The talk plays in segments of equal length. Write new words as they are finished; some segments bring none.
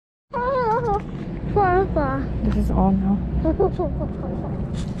This is all now.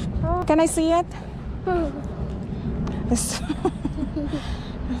 Can I see it? This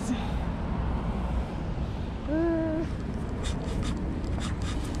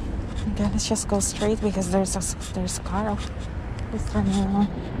okay, let's just go straight because there's a car. Let's turn around.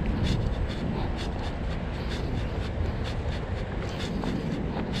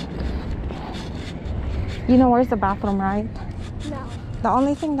 You know where's the bathroom, right? No. The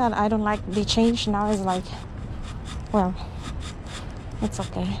only thing that I don't like they changed now is like, well, it's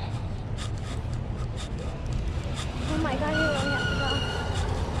okay. Oh my god, you really have to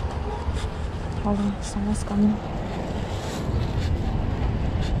go. Hold on, someone's coming.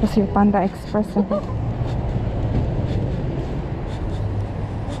 It's your Panda Express.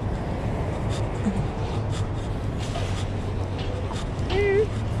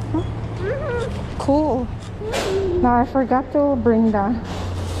 Cool. Now I forgot to bring the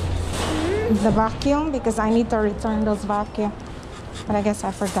vacuum because I need to return those vacuum, but I guess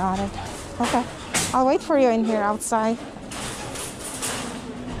I forgot it. Okay, I'll wait for you in here outside.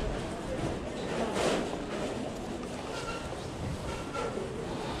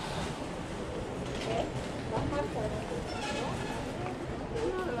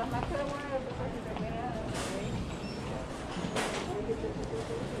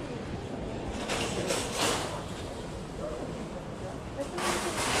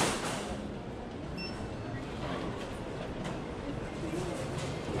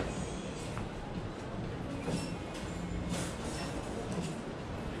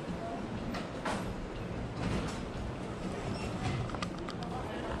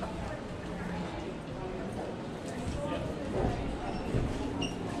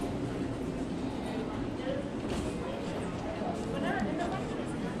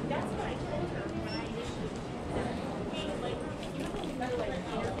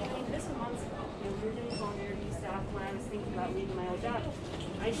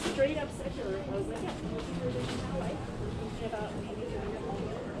 I straight up said to her, I was like, yeah, what's your religion now like? We're thinking about maybe doing it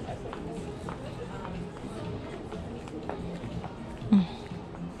longer.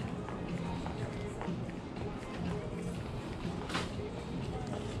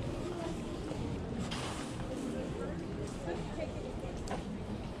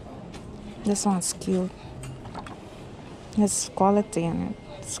 This one's cute. It's quality in it.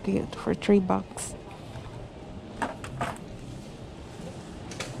 It's cute for $3.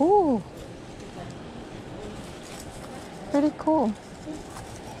 Ooh, pretty cool.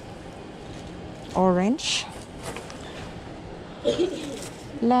 Orange,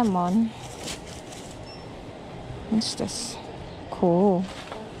 lemon. What's this? Cool.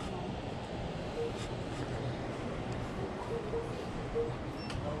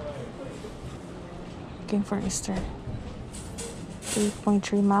 Looking for Easter.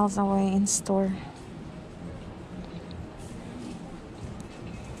 8.3 miles away in store.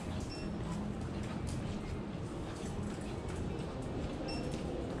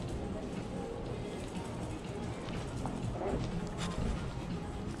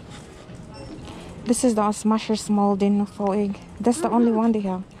 This is the Smashers mold in faux egg. That's the only one they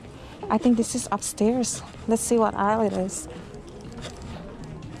have. I think this is upstairs. Let's see what aisle it is.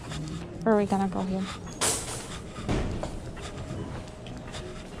 Where are we gonna go here?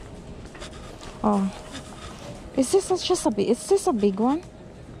 Oh, is this just a big? Is this a big one?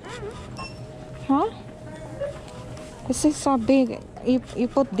 Huh? This is so big. You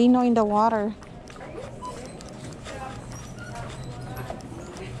put Dino in the water.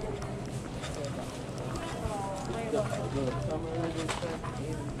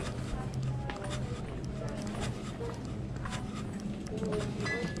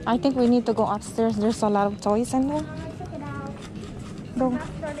 I think we need to go upstairs. There's a lot of toys in there. I took it out. Go. Not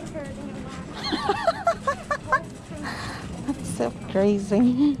starting hurting. That's so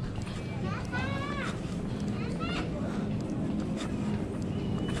crazy.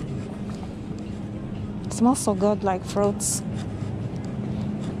 It smells so good, like fruits.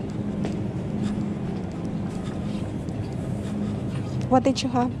 What did you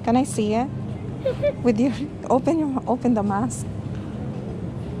have? Can I see it? With your open the mask.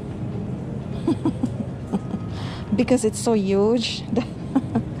 Because it's so huge.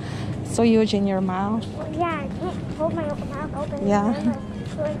 So huge in your mouth. Well, yeah, I can't hold my mouth open. Yeah.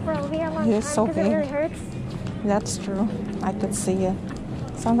 Like for a real long It's time so because big. it really hurts. That's true. I could see it.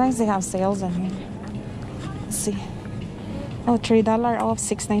 Sometimes they have sales in here. Let's see. Oh, $3 off,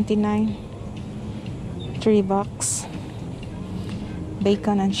 $6.99. $3.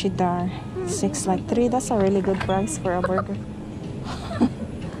 Bacon and cheddar. $6 That's a really good price for a burger.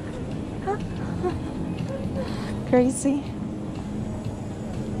 Crazy.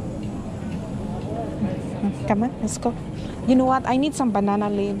 Come on, let's go. You know what? I need some banana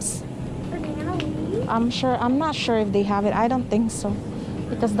leaves. Banana leaves? I'm not sure if they have it. I don't think so.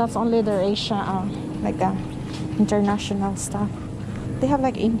 Because that's only their Asia, like international stuff. They have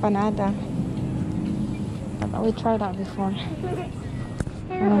like empanada. But we tried that before. I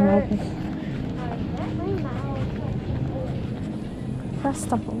don't know. My mouth.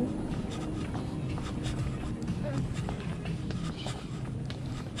 Crustable.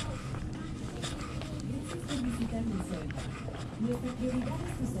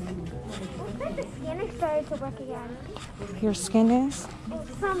 Looks like the skin is starting to work again. Your skin is?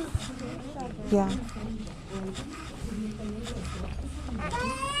 Some. Yeah.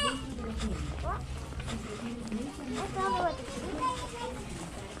 What's the other one?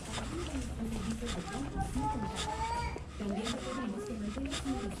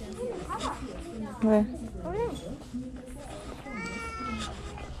 Where? Oh,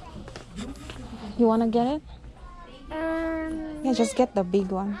 You wanna get it? Yeah, just get the big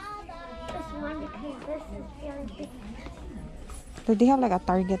one. this one because this is really big. Do they have like a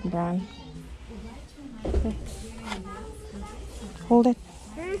Target brand? Okay. Hold it.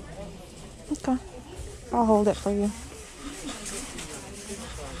 Okay. I'll hold it for you.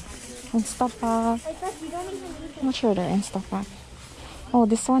 Instapot. I thought you don't even need I'm not sure they're Instapot. Oh,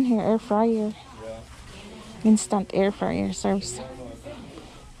 this one here, air fryer. Instant air fryer serves.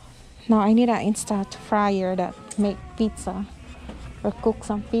 Now I need an instant fryer that make pizza or cook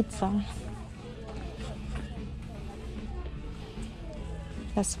some pizza.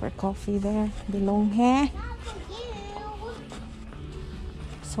 That's for coffee there. Belong here.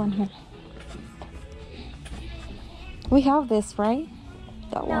 This one here. We have this, right?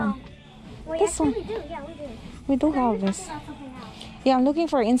 That No. one. Wait, This actually one. we do. Yeah, we do. We do have this. About something else. Yeah, I'm looking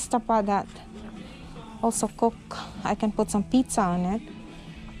for Instapot that also cook. I can put some pizza on it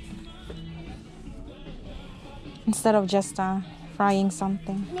instead of just frying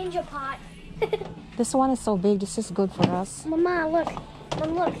something. Ninja pot. This one is so big. This is good for us. Mama, look.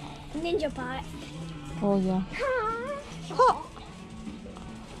 Mom, look. Ninja pot. Oh yeah. Huh.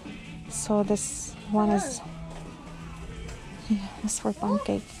 So this one is, yeah, it's for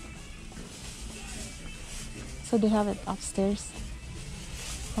pancake. So they have it upstairs,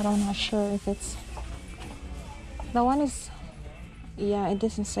 but I'm not sure if it's. The one is, yeah, it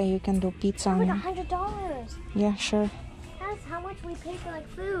doesn't say you can do pizza on Like it. $100. Yeah, sure. That's how much we pay for like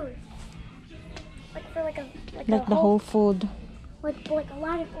food. Like for like a Like the whole food. like a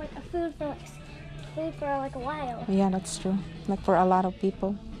lot of like a food for like a while. Yeah, that's true. Like for a lot of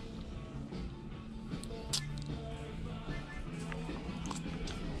people.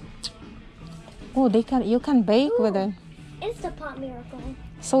 Oh, you can bake with it. Instapot miracle.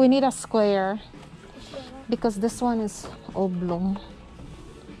 So we need a square because this one is oblong.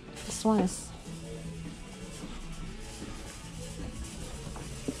 This one is.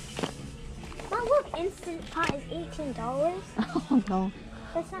 Oh look, Instant Pot is $18. Oh no,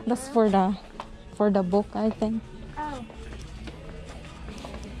 That's not that's bad. for the book, I think. Oh.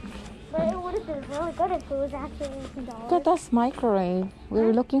 But it would have been really good if it was actually $18. Look at this microwave. We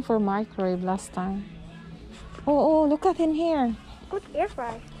were looking for microwave last time. Oh, look at in here. Look, air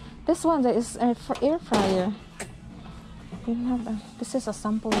fry. This one that is for air fryer. We don't have that. This is a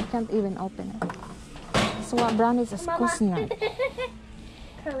sample. We can't even open it. So what brand is this? Mama. Kusnat.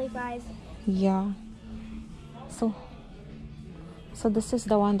 Curly fries. Yeah. So this is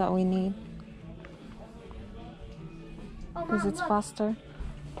the one that we need Oh, because Mom, it's look. faster.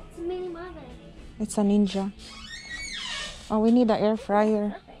 It's a mini mother. It's a Ninja. Oh, we need an air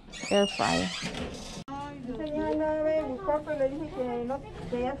fryer. Air fryer.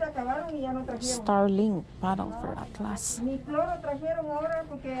 Starlink paddle for Atlas.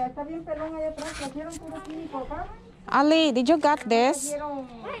 Ali, did you got this?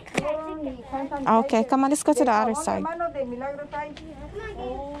 Okay, come on, let's go to the other side.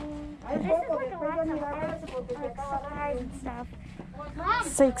 Supplies and stuff.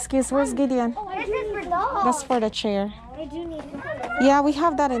 So, excuse, where's Gideon? This is for dogs. That's for the chair. I do need one. Yeah, we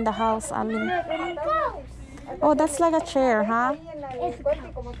have that in the house, Ali. Oh, that's like a chair, huh? Where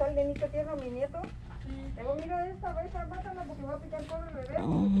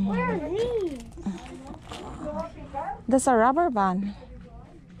are these? There's a rubber band.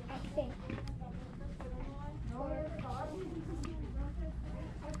 I think.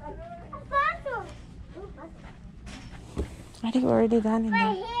 I think we're already done in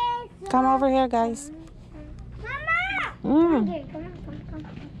there. Here, Come over here, guys. Mama! Mm. Okay, come on.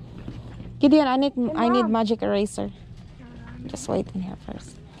 Gideon, I need magic eraser. Just wait in here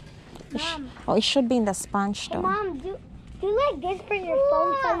first. Mom. Oh, it should be in the sponge Hey, though. Mom, Do like this for your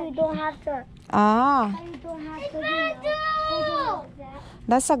phone so you don't have to. Ah, So you don't have to. Hold it like that.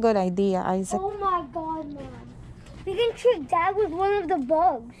 that's a good idea, Isaac. Oh my God, Mom! We can trick Dad with one of the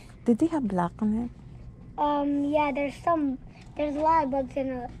bugs. Did they have black on it? Yeah. There's a lot of bugs in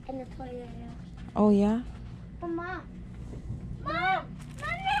the toilet. Yeah. Oh, yeah? But Mom. Mom.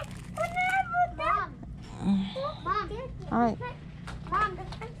 Mom. All right. Mom,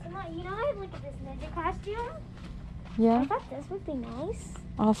 you know I look at this ninja costume? Yeah? I thought this would be nice.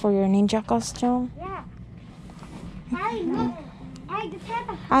 Oh, for your ninja costume? Yeah. Allie, look. I just had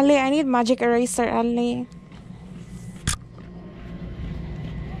the. Ali, I need magic eraser, Ali.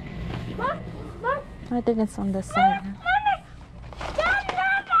 Mom. I think it's on this side. Dad,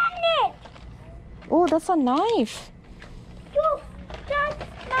 it. Oh, that's a knife.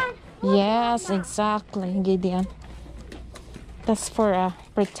 Yes, exactly, Gideon. That's for a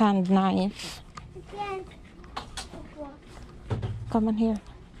pretend knife. Again. Come on here.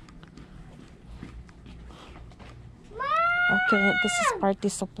 Okay, this is party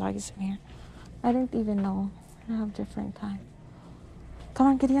supplies in here. I don't even know. I have different kind. Come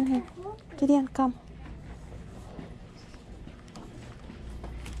on, Gideon here. Gideon, come.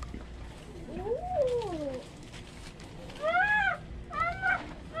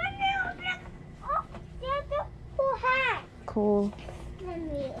 Cool. Look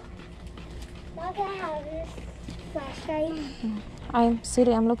at how this flashlight. I'm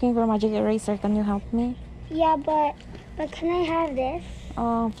looking for magic eraser. Can you help me? Yeah, but can I have this?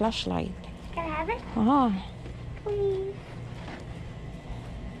 Flashlight. Can I have it? Ah. Please.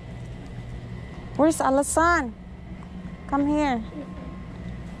 Where's Alasan? Come here.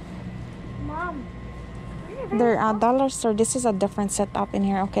 Mom. There are dollar store. This is a different setup in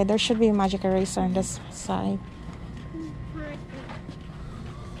here. Okay, there should be a magic eraser on this side.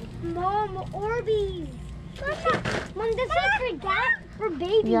 Mom, Orbeez. Mom, this is for dad, for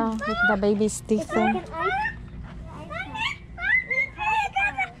baby. Yeah, with the baby's teeth It's like thing. an ice.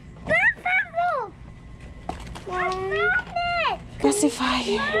 Pacify.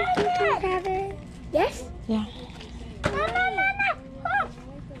 Have it. Yes? Yeah.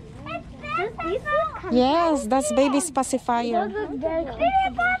 These Yes, that's baby's pacifier. look very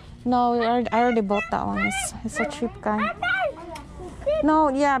comfortable. No, I already bought that one. It's a cheap kind. No,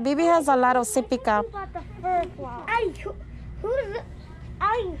 yeah, baby has a lot of sippy cup. About the fur flower.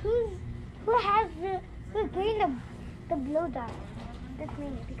 Who's bringing the blue dot? That's me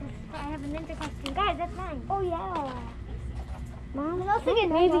because I have a ninja costume. Guys, that's mine. Oh yeah. Mom, you also get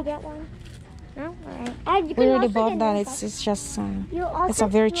maybe get one. No, alright. We already bought that. It's just it's a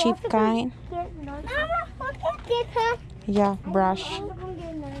very cheap kind. Mama, look at this. Yeah, brush.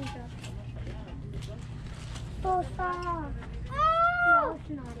 So soft. No, it's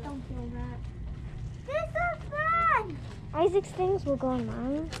not. Don't feel that. This is fun. Isaac's things will go on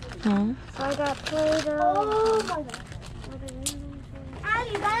mine. Hmm. So I got Play-Doh. Oh my God.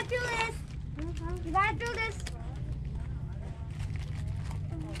 Allie, you gotta do this. You gotta do this.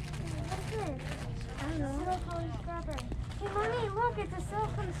 What's this? I don't know. Silicone scrubber. Hey, Mommy, look, it's a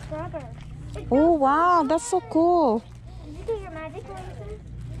silicone scrubber. Oh wow, that's so cool. Did you do your magic eraser?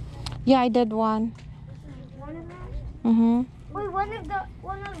 Yeah, I did one. One of them? Mhm. Wait, one of the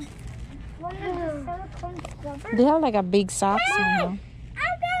silicone scrubbers? They have like a big socks on them. I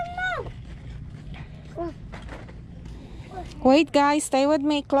don't know. Wait, guys, stay with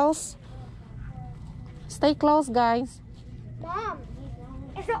me. Close. Stay close, guys. Mom,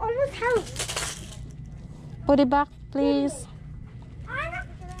 it's almost Halloween. Put it back, please. Mom,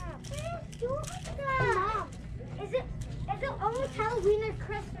 is it almost Halloween or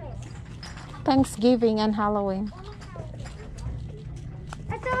Christmas? Thanksgiving and Halloween.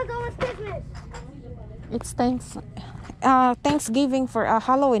 I thought it was almost Christmas. It's Thanksgiving for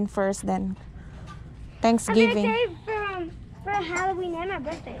Halloween first, then Thanksgiving. I'm gonna save for Halloween and my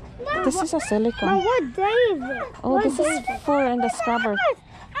birthday. This is a Mom, silicone. what day is it? Oh, What this day is for in the scrubber.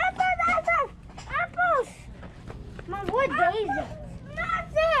 Apples! Mom, what day is it? Not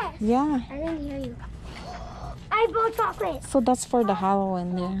this! Yeah. I didn't hear you. I bought chocolate. So that's for the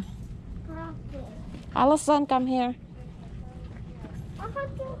Halloween, yeah. Allison, come here.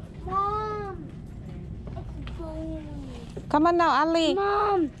 Mom, it's boom. Come on now, Ali.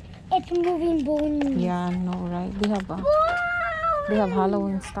 Mom, it's moving boom. Yeah, I know, right? They have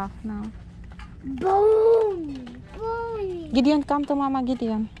Halloween stuff now. Boom. Boom. Gideon, come to Mama,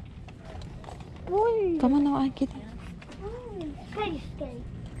 Gideon. Boom. Come on now, Gideon. Scary, scary.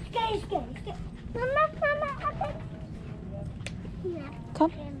 Scary, scary, scary. Mama, okay.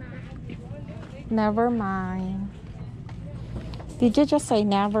 Come. Never mind. Did you just say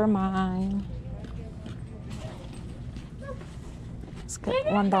never mind?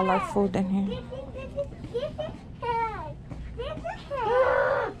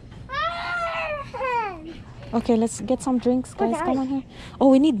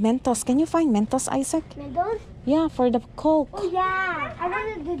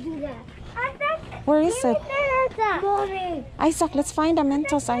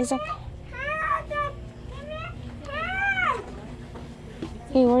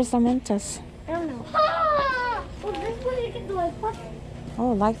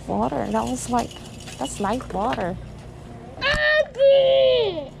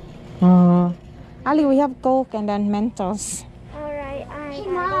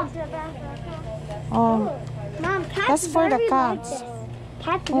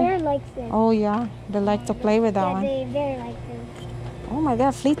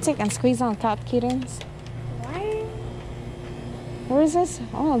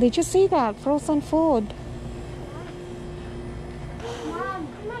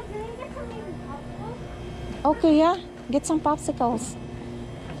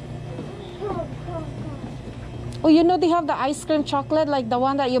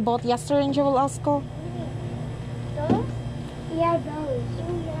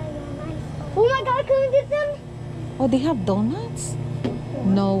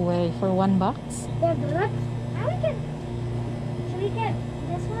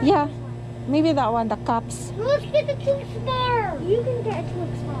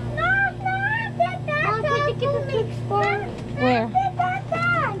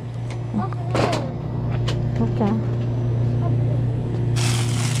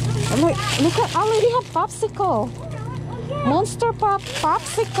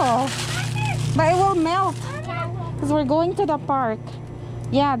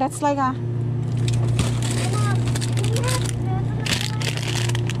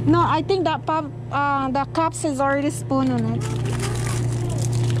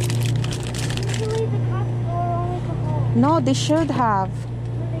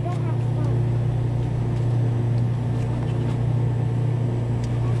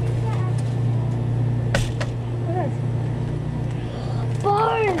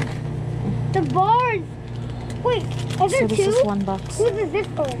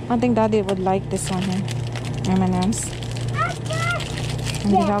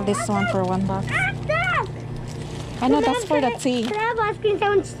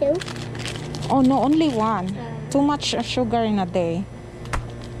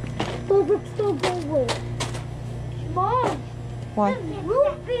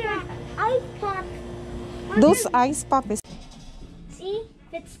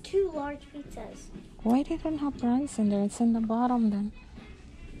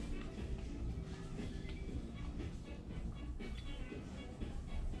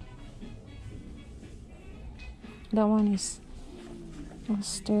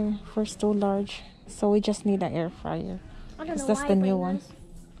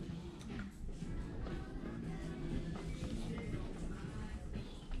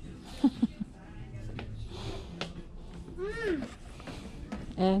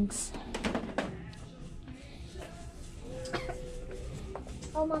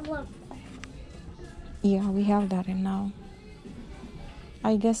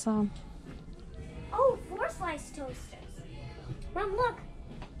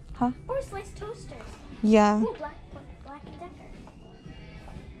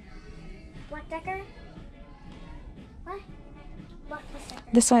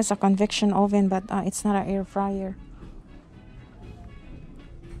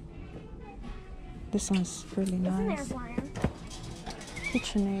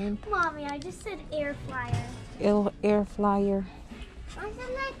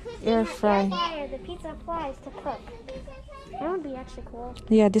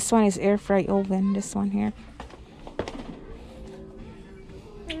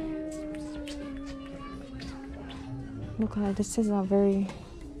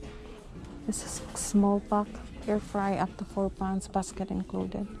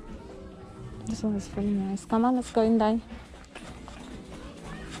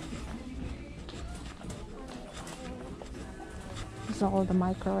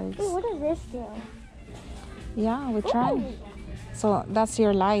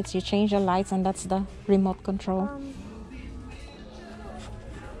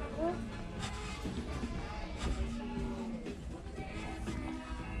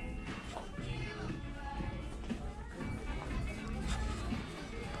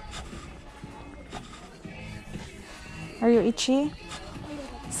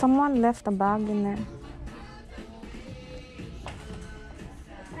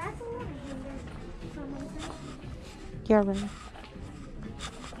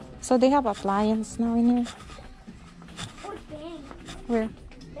 So they have appliance now in here. Oh, bang. Where?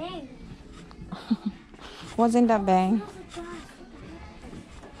 Bang. What's in that bag?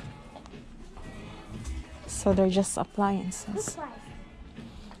 So they're just appliances. This way.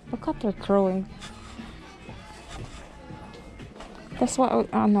 Look at they're crowing. That's what.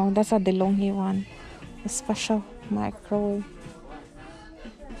 Oh no, that's a DeLonghi one. A special microwave.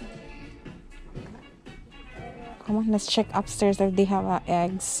 Come on, let's check upstairs if they have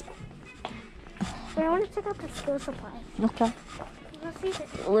eggs. But I want to check out the school supplies. Okay. Let's see if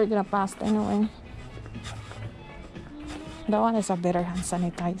it. We're gonna pass anyway. That one is a better hand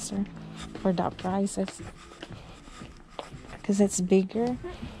sanitizer for that prices. Because it's bigger.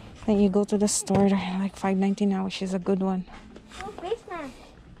 Then you go to the store, they're like $5.99 now, which is a good one. Oh, face mask.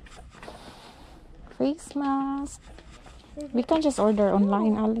 Face mask. We can just order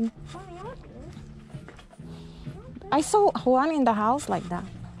online, Ali. Oh, yeah, what I saw one in the house like that.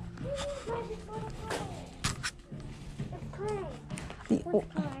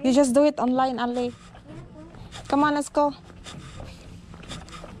 You just do it online, Ali. Come on, let's go.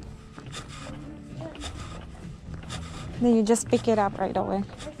 Then you just pick it up right away.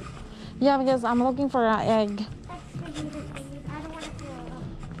 Yeah, because I'm looking for an egg.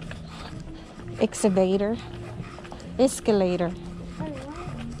 Excavator. Escalator.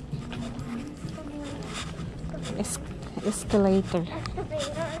 Escalator.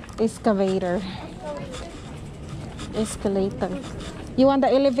 Excavator. Escalator. You want the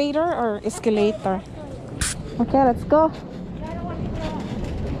elevator or escalator? Okay, let's go.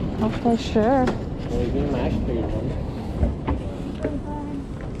 Okay, sure.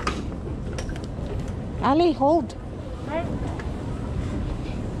 Ali, hold.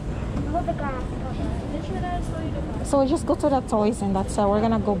 Hold the glass. So just go to the toys and that's we're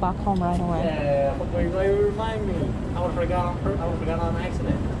gonna go back home right away. Yeah, but you remind me. I would have forgot on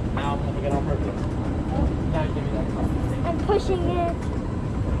accident. Now I'm gonna forget on purpose. Now you give me that cup. I'm pushing it.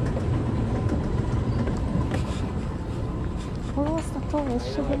 Where was the toy? It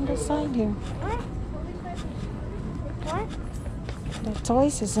should be on the side here. What? What? The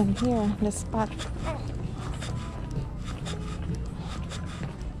toys is in here, the spot.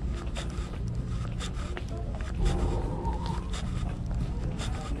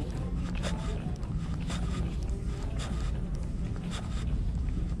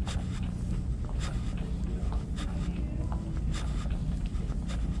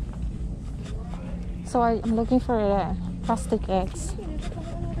 So I'm looking for plastic eggs.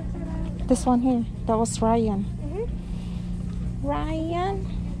 This one here, that was Ryan. Ryan,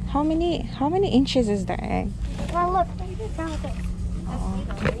 how many inches is the egg? Well, look. Down with it. Oh,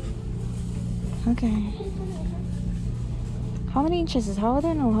 okay. How many inches is? How would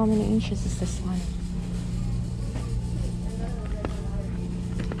I know how many inches is this one?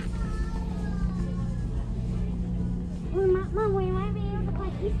 Mom, we might be able to play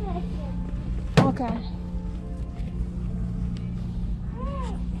Easter eggs here. Okay.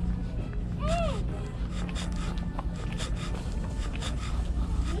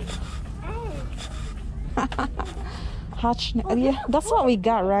 Hatch. Yeah, that's what we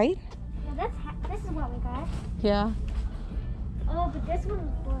got, right? Yeah, this is what we got. Yeah. Oh, but this one is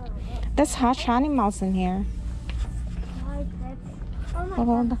blue. There's hatch animals in here. Oh my Oh,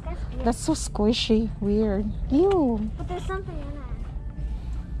 god, that's weird. that's so squishy. Weird. Ew. But there's something in it.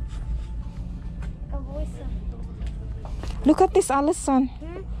 A voice. Look at this, Allison.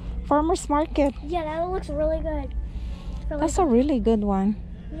 Hmm? Farmer's Market. Yeah, that looks really good. That's a really good one.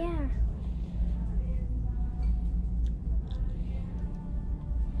 Yeah.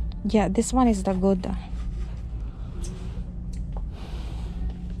 Yeah, this one is the good.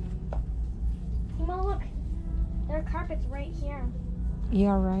 Mom, look. There are carpets right here.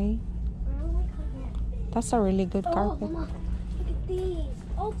 You're right. Where are we coming? That's a really good Oh, carpet. Mama, look at these.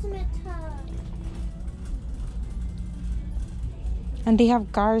 Ultimate tub. And they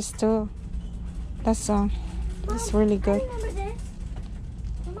have cars too. That's really good. I remember this.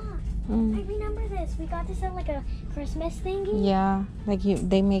 Mama, I Mm. remember this. We got this at like a Christmas thingy. Yeah, like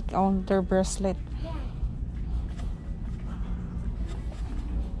they make all their bracelet. Yeah.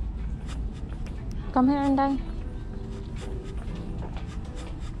 Come here, Inday.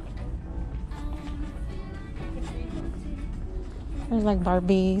 There's like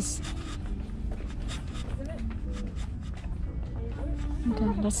Barbies.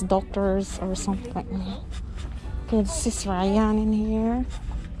 Okay, that's doctors or something. Okay, this is Ryan in here.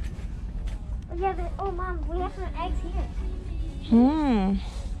 Oh, yeah. Oh, Mom, we have some eggs here.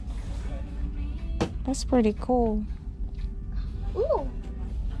 That's pretty cool. Ooh.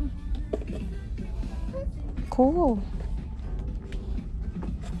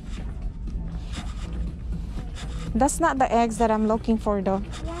 That's not the eggs that I'm looking for though.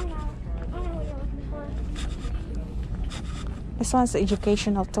 Yeah, I know. I know what you're looking for. This one's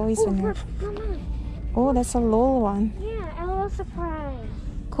educational toys Oh, in here. look, Mama. Oh, that's a LOL one. Yeah, LOL surprise.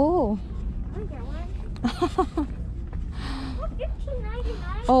 Cool. I'll get one. Oh,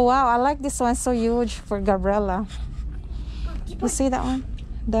 $15.99. Oh wow, I like this one, so huge for Gabriella. You see that one?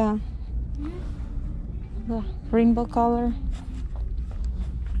 The rainbow color.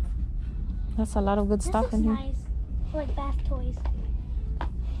 That's a lot of good This stuff looks in here. nice. Like bath toys.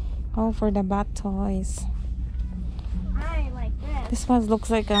 Oh, for the bath toys. I like this. This one looks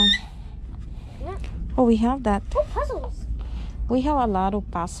like a... Yeah. Oh, we have that. Oh, puzzles. We have a lot of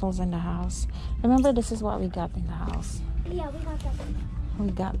puzzles in the house. Remember, this is what we got in the house. Yeah, we got that one.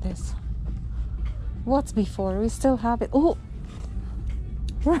 We got this. What's before? We still have it. Oh!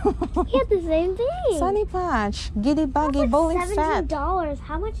 We had the same thing. Sunny Patch. Giddy Buggy That's Bowling like Set. $17.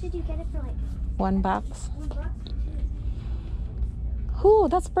 How much did you get it for? Like $1. $1? Ooh,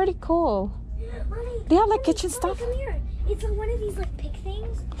 that's pretty cool. Mommy, They have like Mommy, kitchen Mommy, stuff. Come here. It's like one of these like pick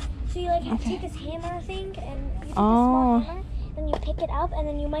things. So you like Okay. take this hammer thing and you take Oh. a small hammer and you pick it up and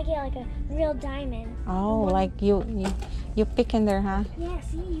then you might get like a real diamond. Oh, One- like you pick in there, huh? Yeah,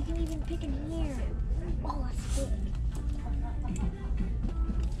 see, you can even pick in here. Oh, that's big.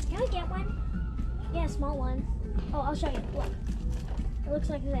 Can I get one? Yeah, a small one. Oh, I'll show you. Look. It looks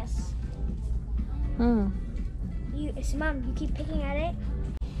like this. So, Mom, you keep picking at it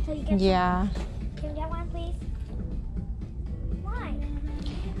until you get Yeah, some. Can we get one, please? Why?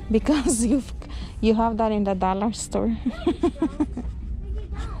 because you have that in the dollar store.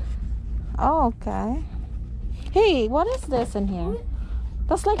 Oh, okay. Hey, what is this in here?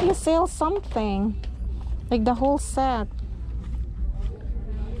 That's like you sell something, like the whole set.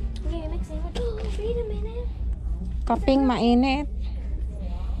 Okay, next thing. Oh, wait a minute. Kaping mainit.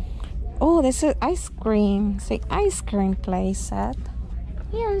 Oh, this is ice cream. Say ice cream play set.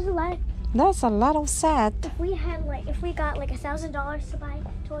 Yeah, there's a lot. That's a lot of set. If we got like $1,000 to buy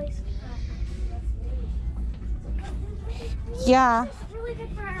toys. Yeah. It's really good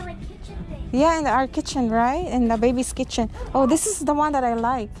for our like kitchen thing. Yeah, in our kitchen, right? In the baby's kitchen. Oh, this is the one that I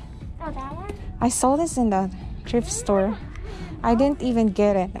like. Oh, that one? I saw this in the thrift store. I didn't even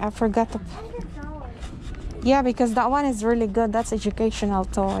get it. I forgot to. $100. Yeah, because that one is really good. That's educational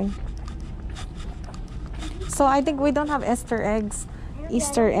toy. So I think we don't have Easter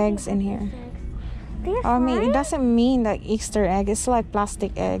eggs in here. They're I mean, it flying? doesn't mean like Easter egg. It's like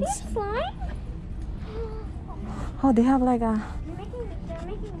plastic eggs. They're flying? Oh, they have like a. They're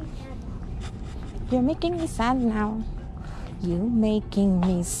making me sad. You're making me sad now. You making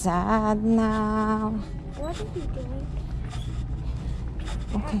me sad now. What is he doing?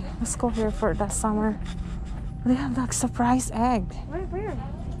 Okay, let's go here for the summer. They have like surprise egg. Where?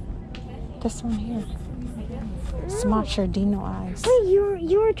 This one here. Smasher Dino eyes. Wait,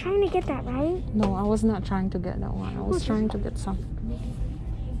 you were trying to get that, right? No, I was not trying to get that one. I was trying to get some.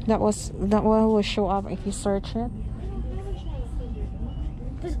 That one will show up if you search it.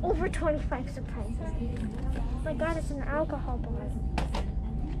 There's over 25 surprises. My God, it's an alcohol bar.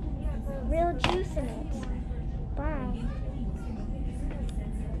 Real juice in it. Wow.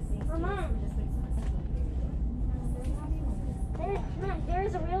 Mama.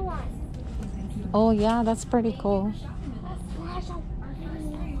 There's a real one. Oh yeah, that's pretty cool.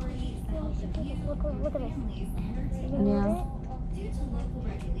 Look at this. Yeah.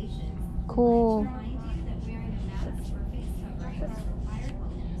 Cool.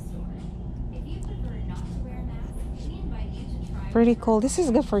 Pretty cool. This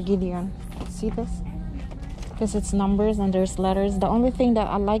is good for Gideon. See this? Because it's numbers and there's letters. The only thing that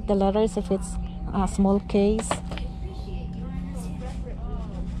I like the letters if it's a small case.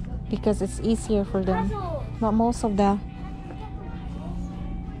 Because it's easier for them. But most of the...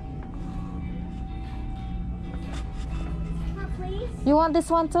 You want this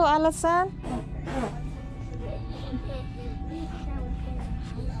one too, Allison?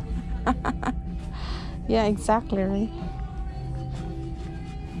 Yeah, exactly. Right?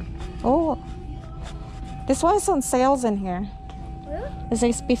 Oh, this one is on sales in here. Really? It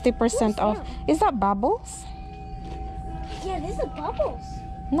says 50% off. Is that bubbles? Yeah, this is bubbles.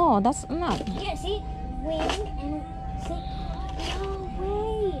 No, that's not. Yeah, see? Wing and see? No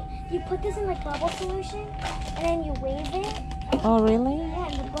way. You put this in like bubble solution and then you wave it. Oh, really? Yeah,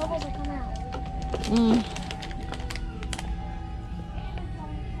 and the bubbles will come out. Mm.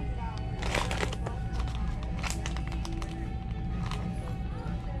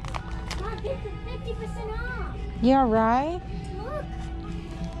 Mom, this is 50% off. Yeah, right? Look.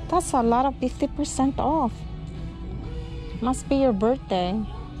 That's a lot of 50% off. Must be your birthday.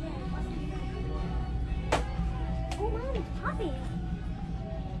 it's Poppy.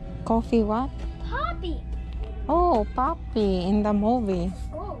 Coffee what? Poppy. Oh, Poppy in the movie.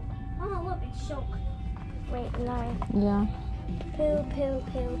 Oh, Mama, look, it's Shulk. Wait, no. Yeah. Poo, poo,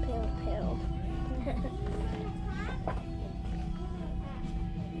 poo, poo, poo.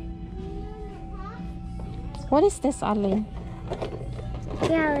 What is this, Ali?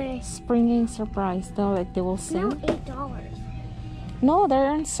 Gallery. Springing surprise. They will No, sell. $8. No, they're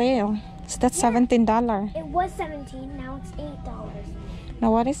on sale. So that's $17. It was 17. Now it's $8.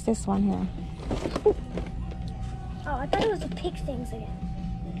 Now what is this one here? Oh, I thought it was the pig things again.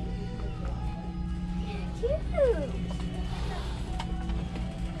 Cute.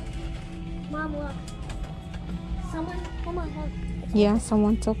 Mom, look. Mama, look. Yeah,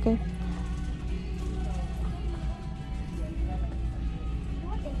 someone took it. I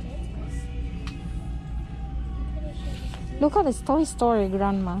don't think it's this. I'm pretty sure this is Look at this Toy Story,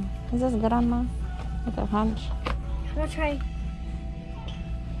 Grandma. Is this Grandma? With a hunch. I'm gonna try.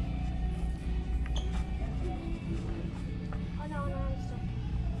 Oh no, I'm stuck.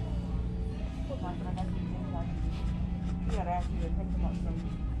 You gotta ask you to pick them up some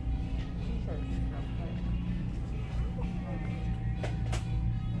t-shirts and stuff.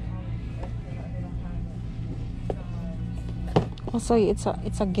 Also,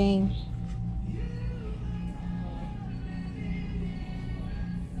 it's a game.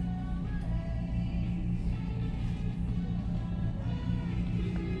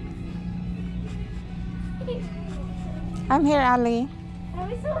 I'm here, Ali. I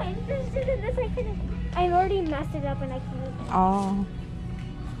was so interested in this, I couldn't. I already messed it up and I couldn't. Oh.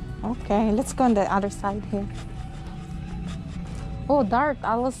 Okay, let's go on the other side here. Oh, Dart,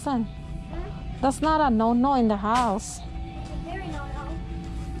 Allison. That's not a no-no in the house. Very no.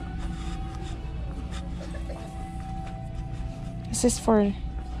 This is for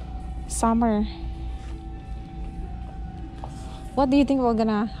summer. What do you think we're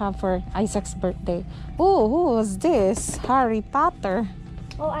gonna have for Isaac's birthday? Oh, who was this? Harry Potter.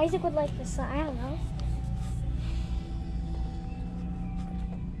 Oh, Isaac would like this. I don't know.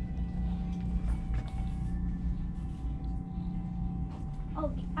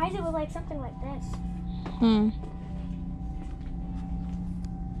 Oh, Isaac would like something like this.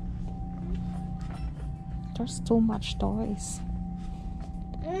 There's too much toys.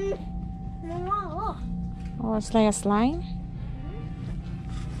 Mama, Oh, it's like a slime?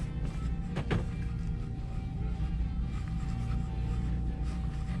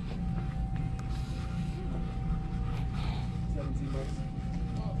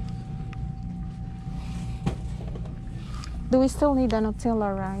 Do we still need a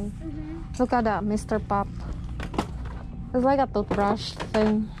Nutella, right? Look at that, Mr. Pop. It's like a toothbrush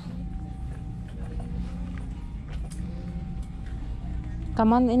thing.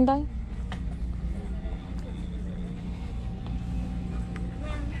 Come on, Inday.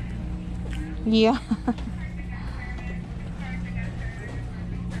 Yeah.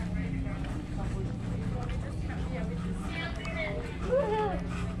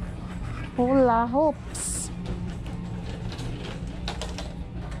 Hula hoops.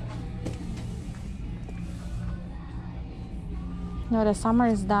 No, the summer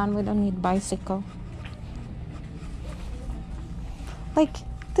is done. We don't need bicycle. Like,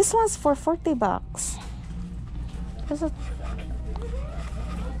 this one's for $40. Is it?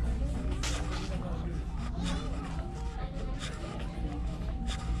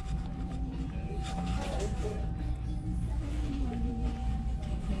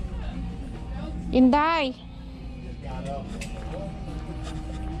 Inday.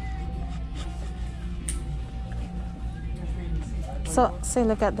 So, see,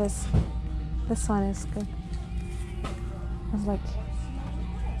 look at this. This one is good. It's like,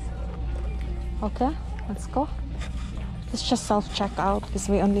 okay, let's go. It's just self-checkout because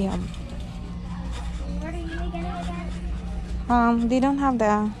we only have. what are you getting again? They don't have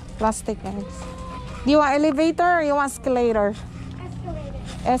the plastic eggs. Do you want elevator or you want escalator?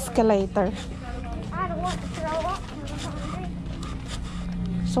 Escalator. Escalator. I don't want to throw up because I'm hungry.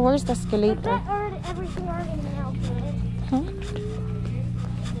 So where's the But escalator? that everything already melted.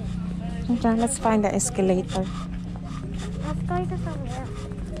 Okay, let's find the escalator. Escalator somewhere.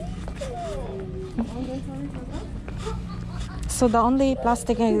 So the only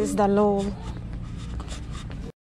plastic egg is the low.